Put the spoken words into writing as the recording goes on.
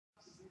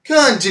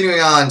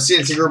Continuing on,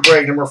 CNC Group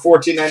Break number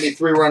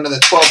 1493. We're on to the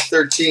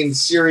 12-13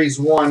 Series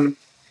 1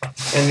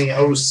 and the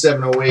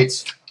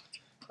 07-08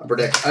 Upper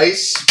Deck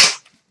Ice.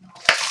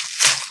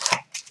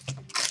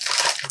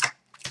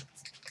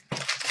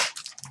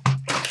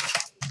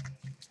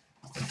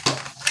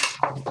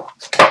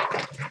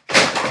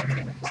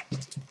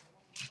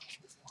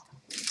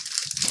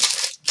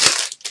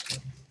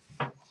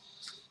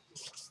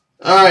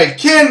 All right,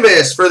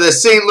 canvas for the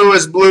St.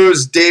 Louis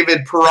Blues,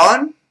 David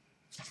Perron.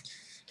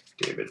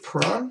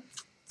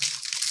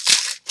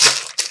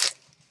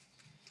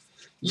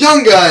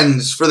 Young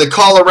Guns for the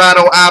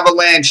Colorado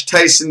Avalanche,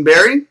 Tyson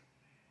Barrie.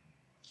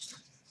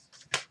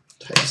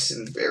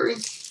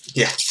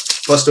 Yeah,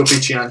 Busto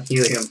Pichi on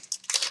helium.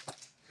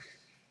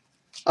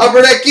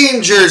 Upper Deck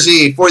game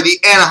jersey for the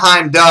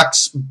Anaheim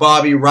Ducks,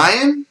 Bobby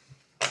Ryan.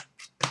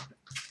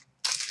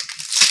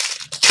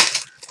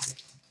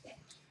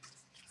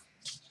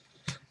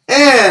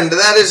 And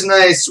that is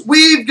nice.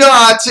 We've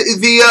got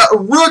the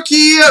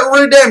Rookie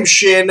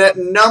Redemption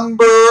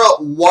number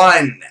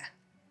 1.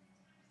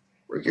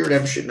 Rookie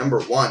Redemption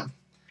number 1.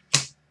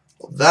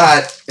 Well,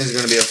 that is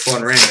going to be a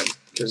fun random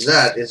because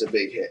that is a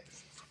big hit.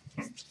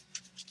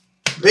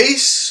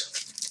 Base.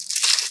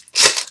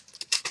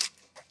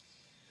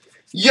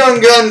 Young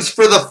Guns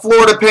for the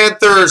Florida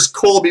Panthers,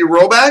 Colby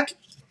Roback.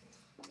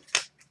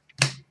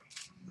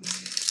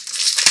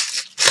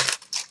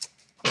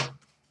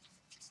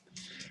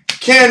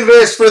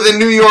 Canvas for the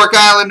New York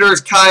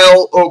Islanders,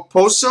 Kyle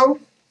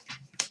Okposo.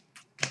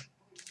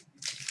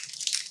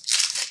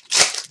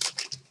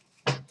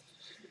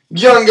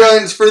 Young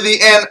Guns for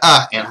the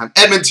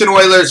Edmonton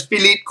Oilers,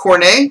 Philippe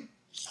Cornet.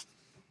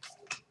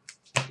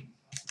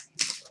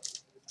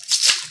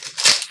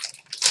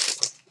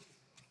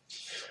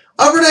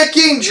 Upper Deck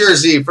game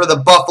jersey for the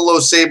Buffalo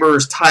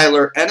Sabres,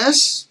 Tyler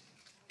Ennis.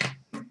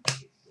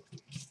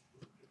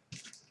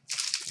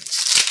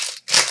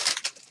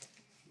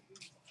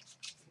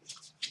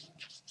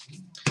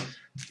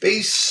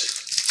 Base.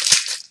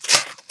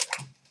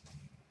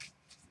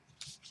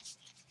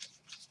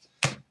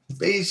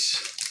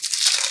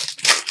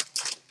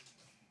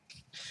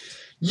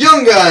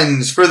 Young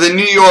Guns for the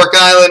New York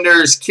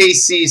Islanders,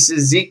 Casey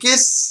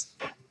Cizikas.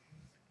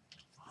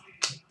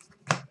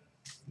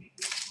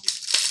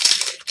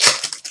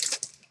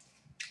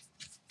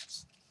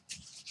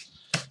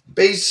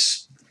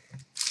 Base.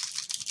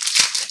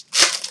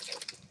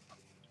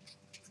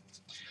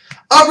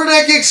 Upper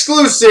Deck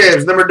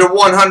exclusives, number to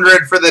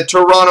 100 for the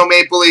Toronto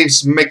Maple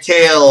Leafs,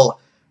 Mikhail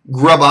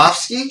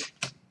Grabovski.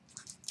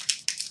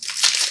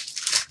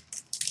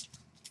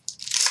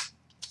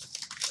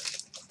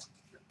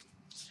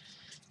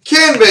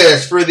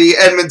 Canvas for the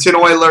Edmonton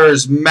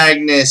Oilers,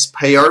 Magnus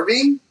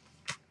Payarvi.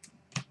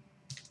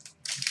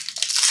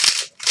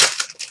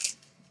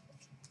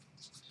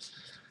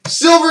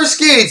 Silver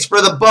Skates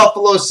for the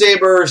Buffalo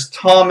Sabres,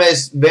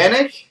 Thomas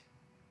Vanek.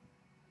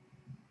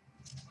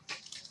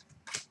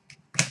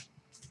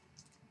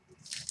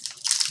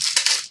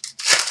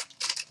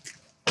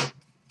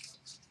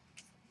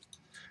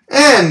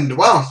 And,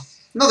 well,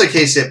 another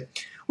case hit.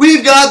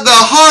 We've got the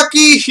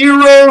Hockey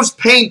Heroes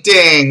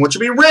painting, which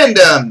will be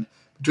random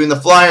between the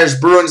Flyers,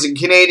 Bruins, and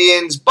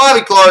Canadiens.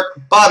 Bobby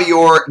Clark, Bobby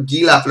Orr,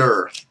 Guy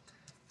Lafleur.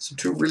 So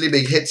 2 really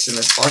big hits in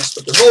this box,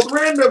 but they're both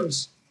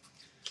randoms.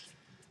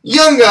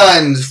 Young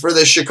Guns for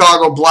the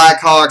Chicago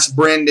Blackhawks,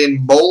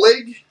 Brandon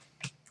Bolig.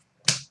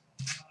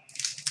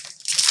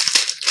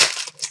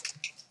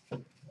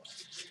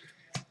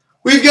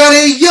 We've got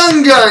a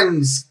Young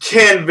Guns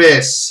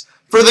canvas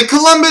for the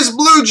Columbus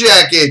Blue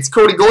Jackets,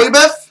 Cody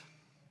Goyebeff.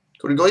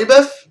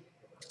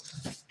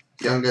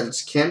 Young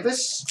Guns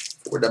canvas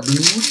for the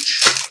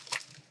Blues.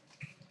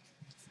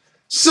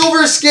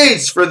 Silver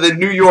Skates for the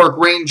New York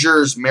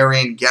Rangers,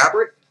 Marian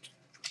Gaborik.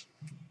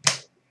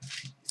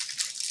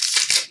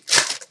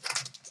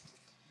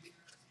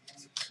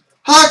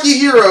 Hockey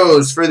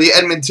Heroes for the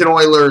Edmonton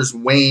Oilers,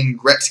 Wayne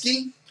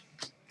Gretzky.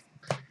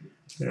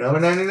 Number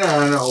 99,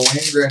 Wayne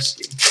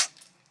Gretzky.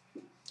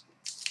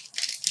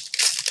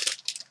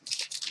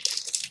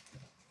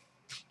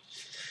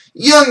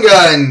 Young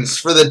Guns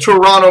for the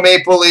Toronto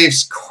Maple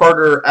Leafs,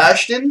 Carter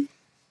Ashton.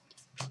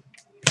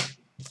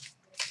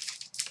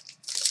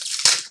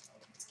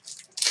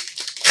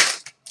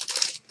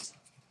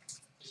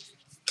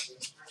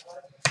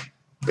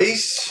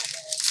 Base.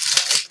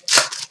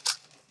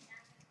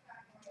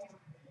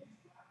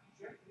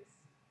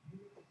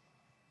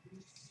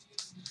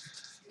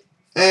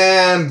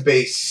 And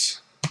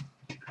base.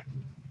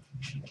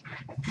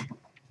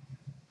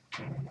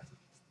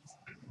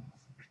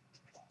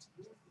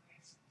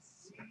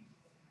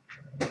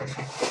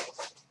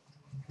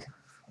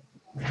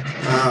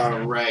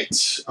 All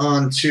right,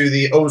 on to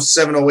the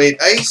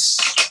 07-08 Ice.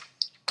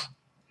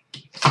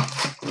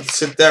 Let's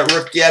hit that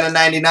rookie out of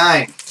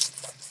 99.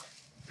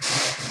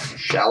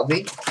 Shall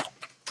we?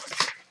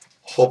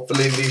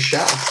 Hopefully we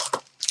shall.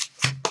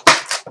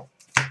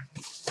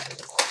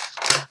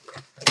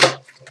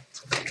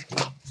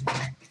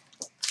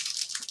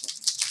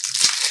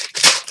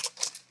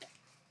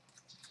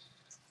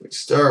 We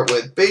start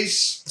with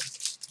base.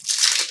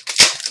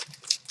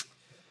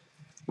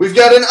 We've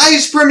got an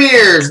Ice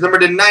Premiers,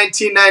 numbered in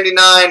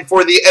 1999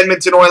 for the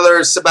Edmonton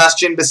Oilers,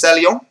 Sebastian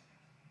Baselio.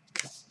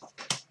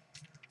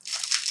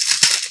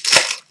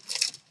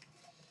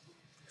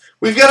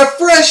 We've got a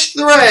Fresh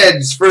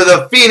Threads for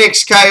the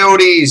Phoenix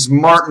Coyotes,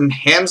 Martin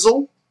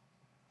Hanzal.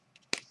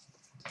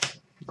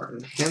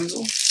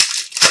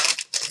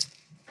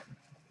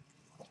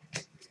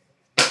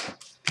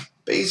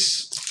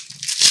 Base.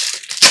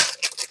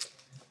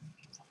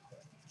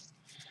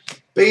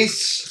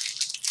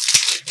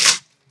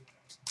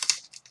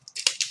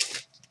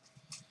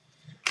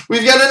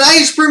 We've got an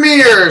Ice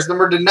Premiers,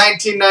 numbered in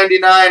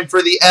 1999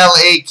 for the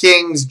LA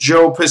Kings,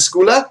 Joe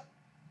Piscula.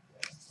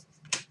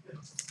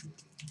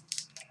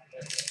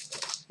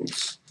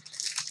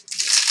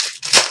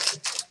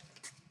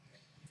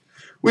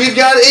 We've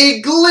got a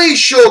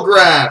Glacial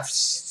Graphs.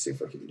 See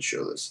if I can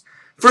show this.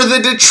 For the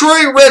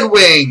Detroit Red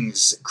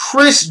Wings,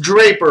 Chris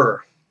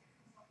Draper.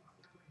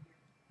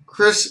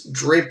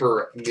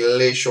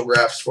 Glacial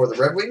Graphs for the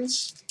Red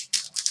Wings.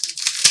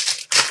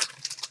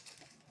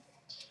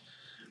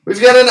 We've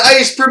got an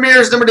Ice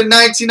Premiers numbered in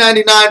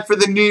 1999 for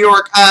the New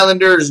York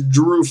Islanders,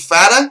 Drew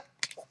Fata.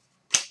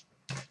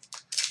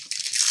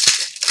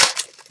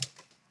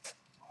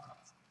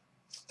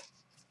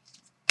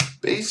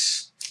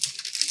 Base.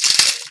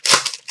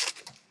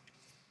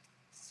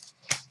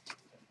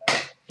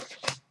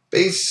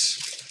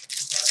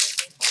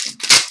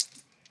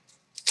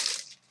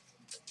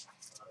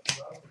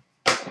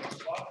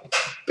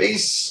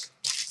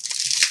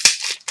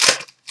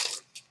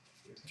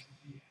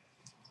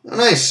 Oh,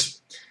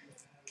 nice.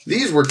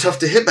 These were tough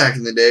to hit back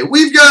in the day.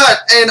 We've got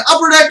an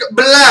Upper Deck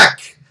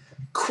Black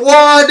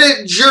quad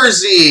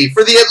jersey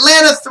for the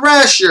Atlanta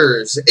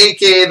Thrashers,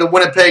 a.k.a. the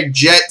Winnipeg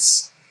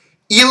Jets,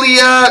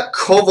 Ilya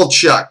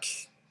Kovalchuk.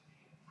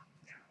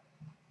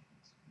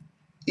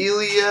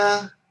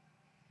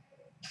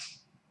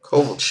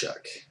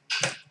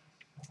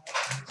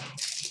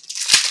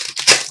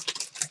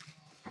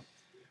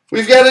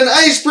 We've got an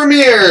Ice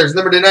Premiers,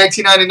 numbered in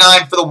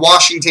 1999 for the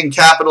Washington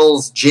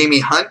Capitals, Jamie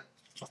Hunt.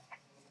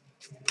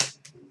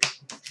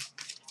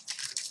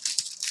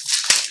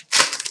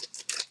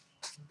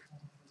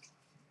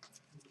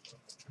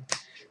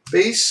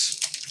 Base.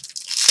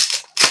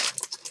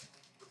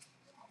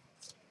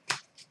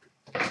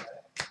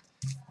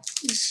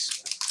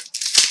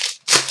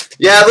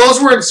 Yeah, those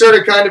were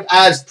inserted kind of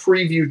as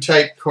preview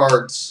type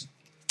cards.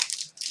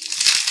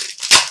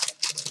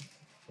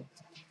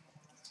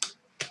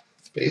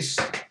 Base.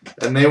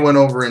 And they went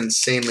over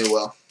insanely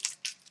well.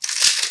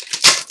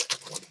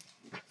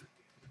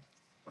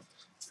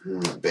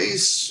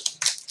 Base.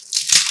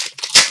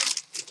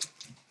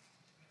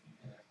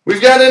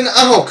 We've got an,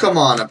 oh, come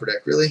on, Upper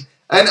Deck, really?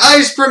 An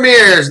Ice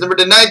Premiers,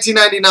 numbered in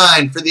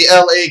 1999 for the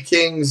LA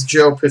Kings,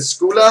 Joe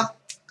Piscula.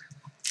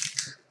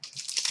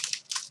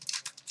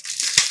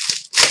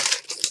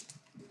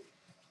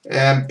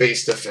 And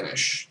base to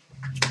finish.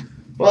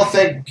 Well,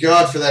 thank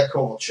God for that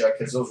Kovalchuk,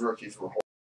 because those rookies were horrible.